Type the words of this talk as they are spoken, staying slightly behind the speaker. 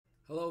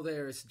Hello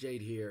there, it's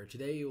Jade here.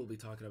 Today we'll be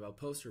talking about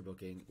poster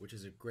booking, which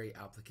is a great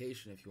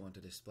application if you want to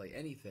display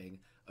anything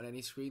on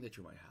any screen that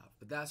you might have.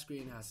 But that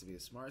screen has to be a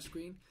smart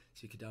screen,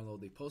 so you can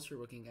download the poster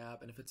booking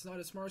app. And if it's not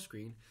a smart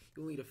screen,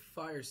 you'll need a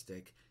Fire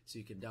Stick, so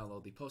you can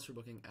download the poster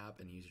booking app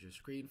and use your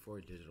screen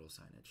for digital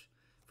signage.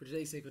 For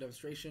today's sake of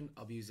demonstration,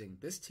 I'll be using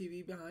this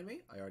TV behind me.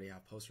 I already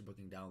have poster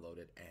booking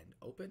downloaded and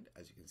opened,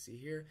 as you can see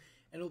here,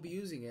 and we'll be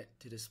using it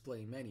to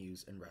display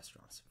menus in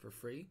restaurants for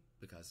free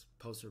because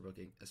poster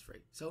booking is free.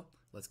 So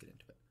let's get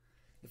into it.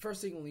 The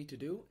first thing we'll need to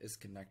do is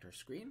connect our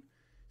screen.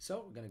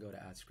 So we're going to go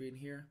to Add Screen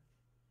here,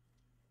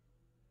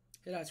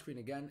 hit Add Screen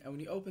again, and when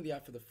you open the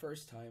app for the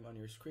first time on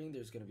your screen,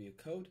 there's going to be a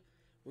code.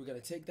 We're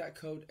going to take that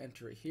code,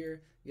 enter it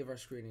here, give our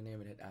screen a name,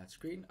 and hit Add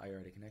Screen. I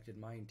already connected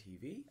mine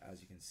TV,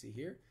 as you can see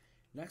here.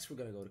 Next, we're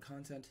going to go to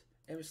Content,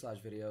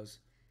 Image/Videos,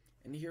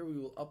 and here we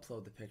will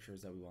upload the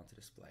pictures that we want to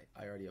display.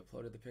 I already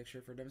uploaded the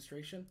picture for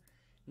demonstration.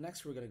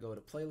 Next, we're going to go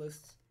to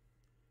Playlists,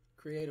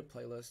 create a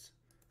playlist.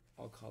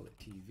 I'll call it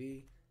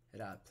TV,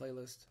 hit Add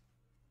Playlist.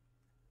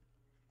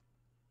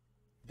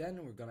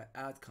 Then we're going to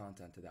add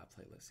content to that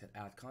playlist. Hit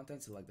Add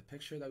Content, select the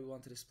picture that we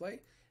want to display.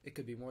 It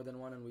could be more than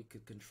one, and we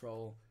could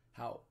control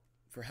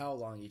for how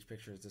long each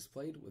picture is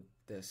displayed with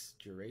this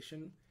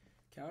duration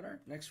counter.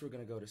 Next, we're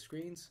going to go to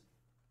Screens,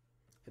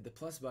 hit the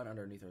plus button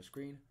underneath our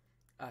screen,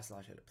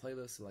 /edit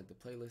playlist, select the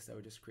playlist that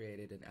we just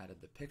created and added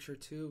the picture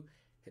to,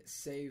 hit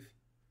save,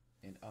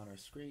 and on our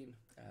screen,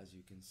 as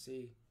you can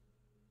see,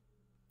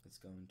 it's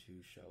going to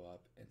show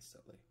up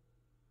instantly.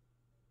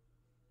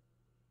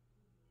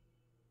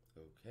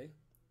 Okay,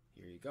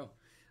 here you go.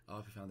 I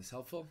hope you found this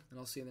helpful, and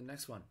I'll see you in the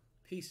next one.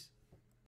 Peace.